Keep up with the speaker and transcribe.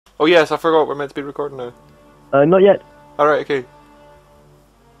Oh yes, I forgot we're meant to be recording now. Not yet. Alright, okay.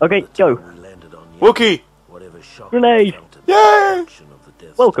 Okay, go. Wookie! Grenade! Yay!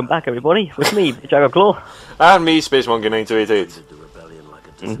 Welcome back, everybody. With me, Jaggerclaw. And me, Space Monkey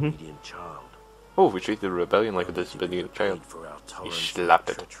 9288. Oh, we treated the rebellion like a disobedient child. You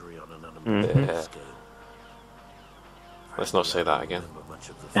slapped it. Yeah. Let's not say that again.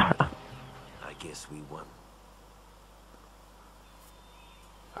 I guess we won.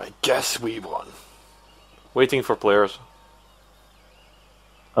 I guess we won. Waiting for players.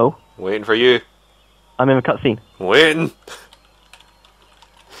 Oh? Waiting for you. I'm in a cutscene. Waiting.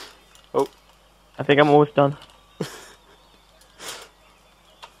 Oh. I think I'm almost done.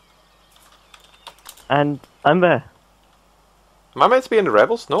 And I'm there. Am I meant to be in the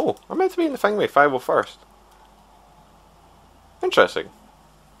Rebels? No. I'm meant to be in the Finally 501st. Interesting.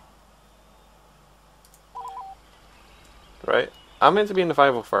 Right. I'm meant to be in the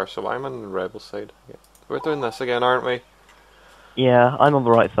 501st, so I'm on the Rebels side. Yeah. We're doing this again, aren't we? Yeah, I'm on the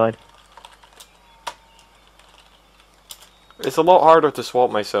right side. It's a lot harder to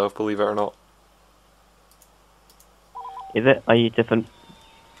swap myself, believe it or not. Is it? Are you different?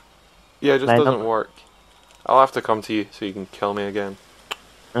 Yeah, it just doesn't work. I'll have to come to you so you can kill me again.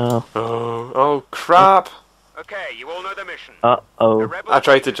 Oh. Oh crap! Okay, you all know the mission. Uh-oh. I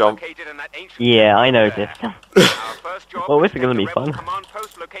tried to jump. Yeah, I know this. Well, this is gonna be fun.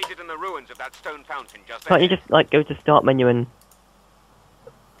 Can't you just, like, go to start menu and...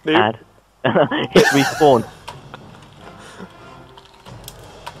 add? Hit respawn.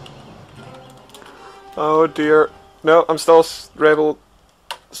 Oh dear. No, I'm still rebel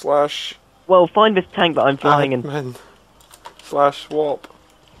slash... Well, find this tank that I'm flying in. admin slash swap.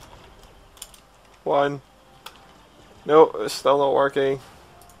 1. No, it's still not working.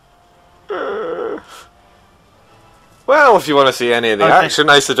 Well, if you want to see any of the action,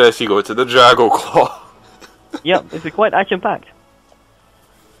 I suggest you go to the Jaggerclaw. Yep, this is quite action-packed.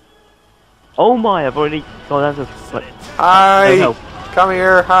 Oh my, I've already gone down to... Like, hi! no Come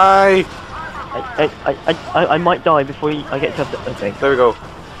here, hi! I might die before I get to the... Okay. There we go.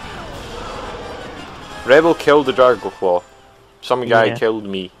 Rebel killed the Jaggerclaw. Some guy killed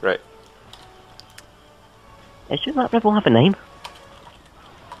me, right. Should that rebel have a name?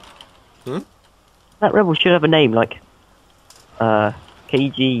 Hmm? That rebel should have a name, like...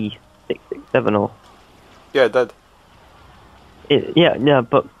 KG667 or... Yeah, it did. Yeah,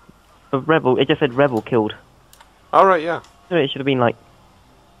 but... The rebel, it just said rebel killed. Alright, yeah. So it should have been like...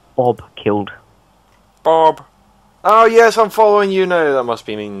 Bob killed. Bob. Oh yes, I'm following you now. That must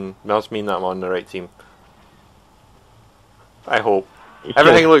mean that I'm on the right team. I hope.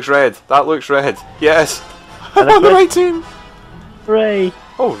 Everything looks red. That looks red. Yes. I'm on the right team. Hooray!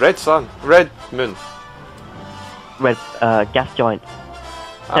 Oh, red sun. Red moon. Red, gas giant.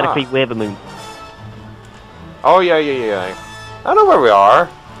 Technically, we're the moon. Oh, yeah. I know where we are.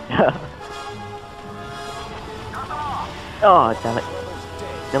 Oh, damn it.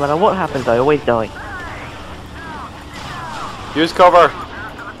 No matter what happens, I always die. Use cover.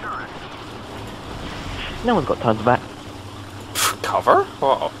 No one's got time for that. Cover?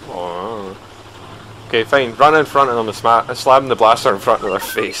 Oh. Okay, fine. Run in front of them and slam the blaster in front of their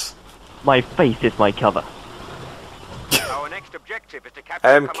face. My face is my cover. Our next objective is to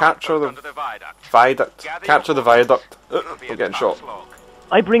capture the under the viaduct. Capture the viaduct. I'm getting shot.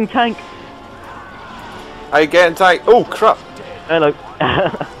 I bring tank. I get in tank. Oh crap! Hello.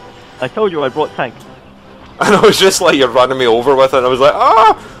 I told you I brought tank. And I was just like, you're running me over with it, and I was like,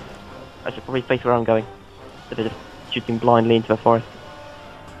 ah! I should probably face where I'm going. Instead of just shooting blindly into a forest.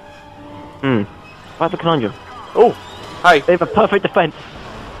 I have a conundrum. Oh, hi. They have a perfect defense.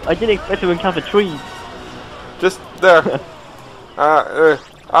 I didn't expect to encounter trees. Just there.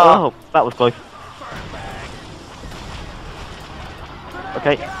 Oh, that was close.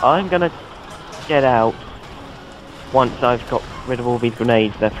 Okay, I'm gonna get out once I've got rid of all these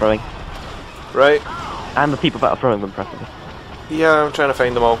grenades they're throwing. Right. And the people that are throwing them, preferably. Yeah, I'm trying to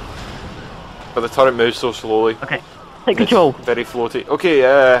find them all. But the turret moves so slowly. Okay, take control. It's very floaty.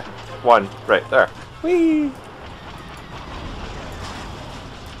 Okay, 1. Right, there. Whee!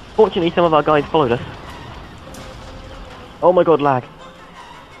 Fortunately, some of our guys followed us. Oh my god, lag.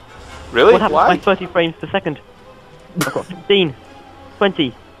 Really? What happened to my Lag? 30 frames per second? I've got 15,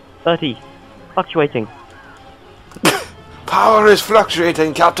 20, 30, fluctuating. Power is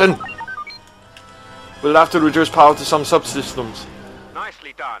fluctuating, Captain! We'll have to reduce power to some subsystems.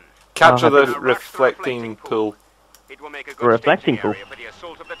 Nicely done. Capture the reflecting pool. It will make a A good reflecting staging pool? area for the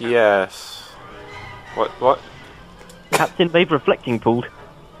assault of the temple. Yes. What? Captain, they've reflecting pooled.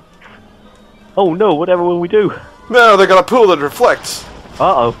 Oh no, whatever will we do? No, they got a pool that reflects.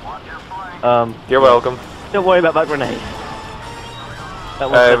 Uh-oh. You're welcome. Don't worry about that grenade.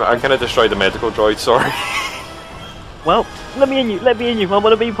 I kind of destroyed the medical droid, sorry. Well, let me in you, I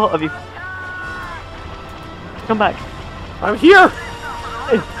want to be part of you. Come back. I'm here!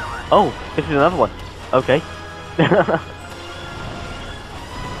 Oh, this is another one. Okay.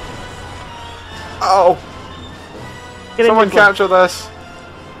 Oh! Someone capture this!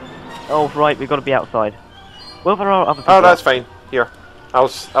 Oh, right, we've got to be outside. Well, there are other people. Oh, that's fine. Here. I'll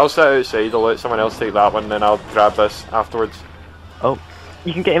sit outside, I'll let someone else take that one, then I'll grab this afterwards. Oh,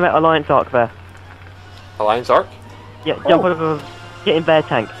 you can get him at Alliance Arc there. Alliance Arc? Yeah, jump over, get in bear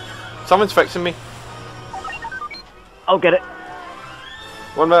tank. Someone's fixing me. I'll get it.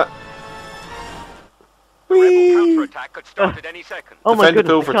 1 minute. Rebel Whee! counterattack could start at any second. Oh my Defend the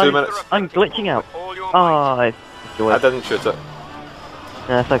goodness, pool for 2 minutes. I'm glitching out. All your might. Oh, it's joy. I didn't shoot it.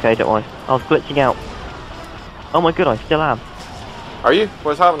 No, it's okay, don't worry. I was glitching out. Oh my god, I still am. Are you?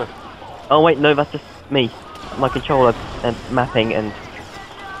 What's happening? Oh wait, no, that's just me. My controller and mapping and...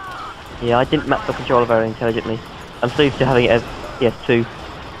 Yeah, I didn't map the controller very intelligently. I'm so used to having it as PS2.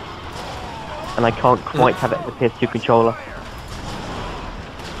 And I can't quite have it as a PS2 controller.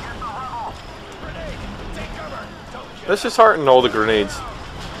 This is hurting all the grenades.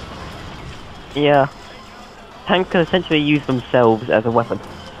 Yeah. Tanks can essentially use themselves as a weapon.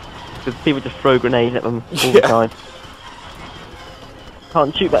 Because people just throw grenades at them all the time.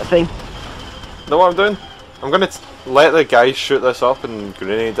 Can't shoot that thing. Know what I'm doing? I'm gonna let the guys shoot this up and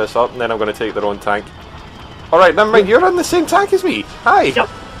grenade this up, and then I'm gonna take their own tank. Alright, never mind, you're in the same tank as me! Hi! Yep.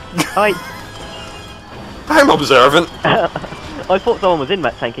 Hi. I'm observant! I thought someone was in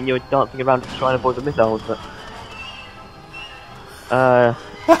that tank and you were dancing around to try and avoid the missiles, but...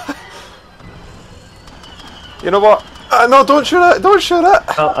 You know what? No, don't shoot it! Don't shoot it!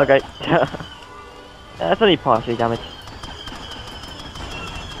 Oh, okay. That's only partially damaged.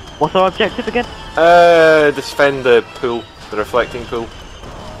 What's our objective again? Defend the pool. The reflecting pool.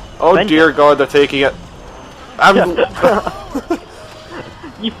 Oh Defend dear god, they're taking it. I'm... I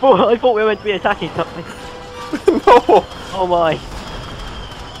thought we were meant to be attacking something. No! Oh my.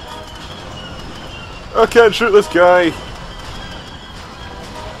 I can't shoot this guy!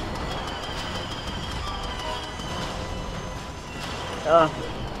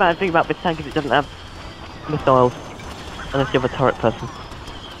 Bad thing about this tank is it doesn't have missiles. Unless you're a turret person.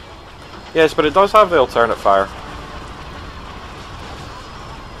 Yes, but it does have the alternate fire.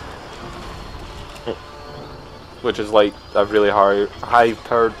 Which is like a really high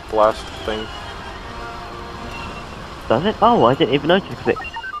powered blast thing. Does it? Oh, I didn't even notice it.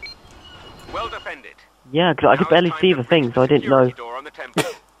 Well defended. Yeah, because I could barely see the thing, so I didn't know.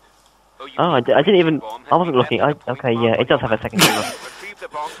 Oh, I didn't even... I wasn't looking. Okay, yeah, it does have a second camera.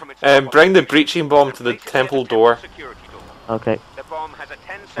 Bring the breaching bomb to the temple door. Okay.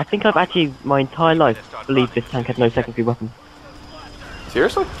 I think I've actually, my entire life, believed this tank had no secondary weapon.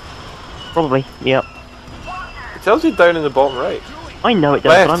 Seriously? Probably, yep. It tells you down in the bottom right. I know it does,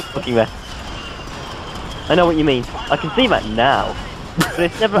 Left. but I'm looking there. I know what you mean. I can see that now. But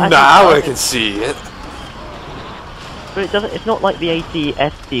it's never actually... Now I can see it. But it doesn't, it's not like the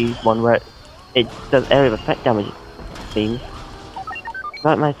AT-ST one where it does area of effect damage, it seems. I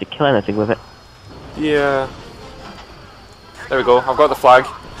haven't managed to kill anything with it. Yeah. There we go, I've got the flag.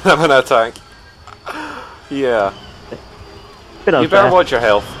 I'm in a tank. Yeah. Bit You unfair. better watch your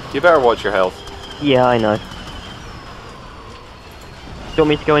health. You better watch your health. Yeah, I know. Do you want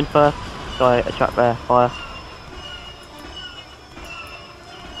me to go in first? So I attract their fire.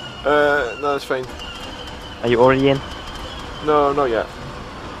 No, that's fine. Are you already in? No, not yet.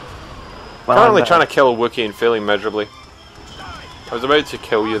 Well, Currently I'm trying to kill a Wookiee and failing miserably. I was about to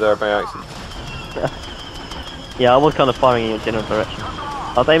kill you there by accident. Yeah, I was kind of firing in your general direction.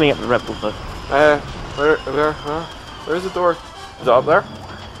 I was aiming at the rebels though. Where's the door? Is it up there?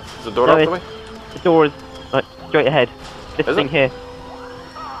 Is the door No, up the way? The door is like straight ahead. This Is thing it? here.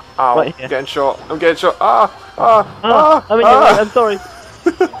 Ow, Right here. I'm getting shot. I'm getting shot. Ah! I'm in your way, I'm sorry.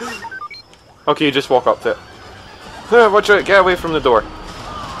 Okay, you just walk up to it. Watch out, get away from the door.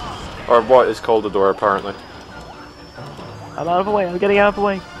 Or what is called the door, apparently. I'm out of the way, I'm getting out of the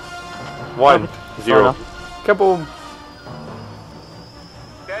way. 1, 0. enough. Kaboom!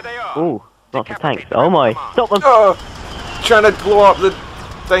 There they are. Ooh, lots of tanks. Oh my, stop them! Oh! Trying to blow up the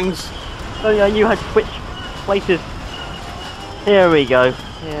things. Oh yeah, you had to switch places. Here we go.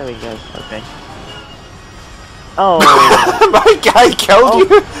 Here we go. Okay. Oh. My guy killed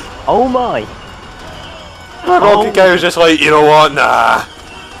you! Oh my. The rocket guy was just like, you know what, nah.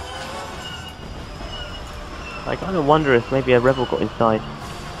 I kind of wonder if maybe a rebel got inside.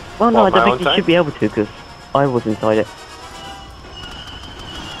 Well, no, What, I don't my think own he tank? should be able to because I was inside it.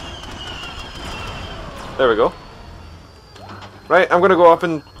 There we go. Right, I'm gonna go up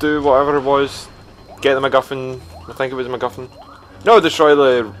and do whatever it was. Get the MacGuffin. I think it was a MacGuffin. No, destroy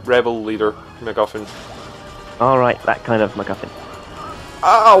the rebel leader MacGuffin. Alright, that kind of MacGuffin.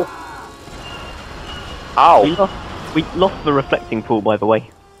 Ow! Ow! We lost the reflecting pool, by the way.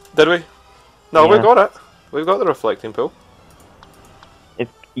 Did we? No, Yeah. we got it. We've got the reflecting pool.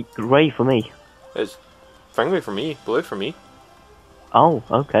 It's grey for me. It's thingy for me, blue for me. Oh,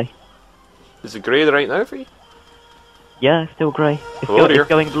 okay. Is it grey right now for you? Yeah, it's still grey. Oh, dear. It's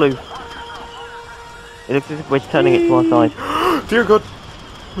going blue. It looks as if we're turning it to our side. Dear God!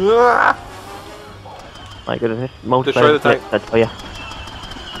 Ah! My goodness, multiplayer. Destroy the tank. Oh yeah.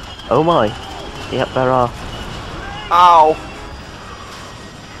 Oh my. Yep, there are. Ow!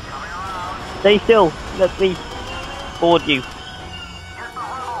 Stay still. Let me board you.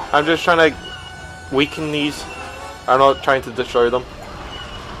 I'm just trying to weaken these. I'm not trying to destroy them.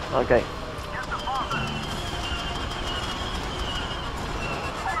 Okay.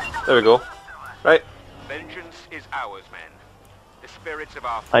 There we go. Right. Vengeance is ours, men. The spirits of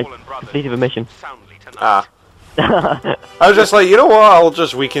our I fallen brothers completed the mission. soundly tonight. Ah. I was just like, you know what, I'll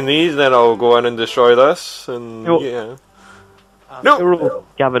just weaken these, then I'll go in and destroy this, and Sure. yeah. They're No! all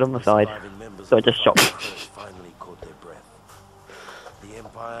gathered on the side. So I just shot them. finally caught their breath. The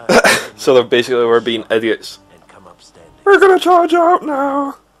Empire So they're basically, we're being idiots. and come up standing. We're gonna charge out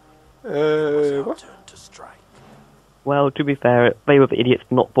now! Our What? turn to strike. Well, to be fair, they were the idiots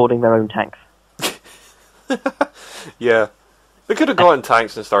not boarding their own tanks. Yeah. They could have gotten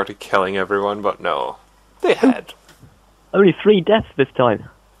tanks and started killing everyone, but no. They had. Only 3 deaths this time.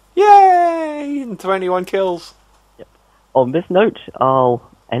 Yay! And 21 kills. On this note, I'll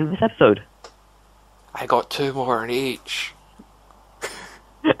end this episode. I got 2 more in each.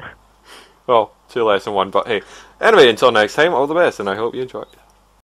 Well, 2 less than 1, but hey. Anyway, until next time, all the best, and I hope you enjoyed.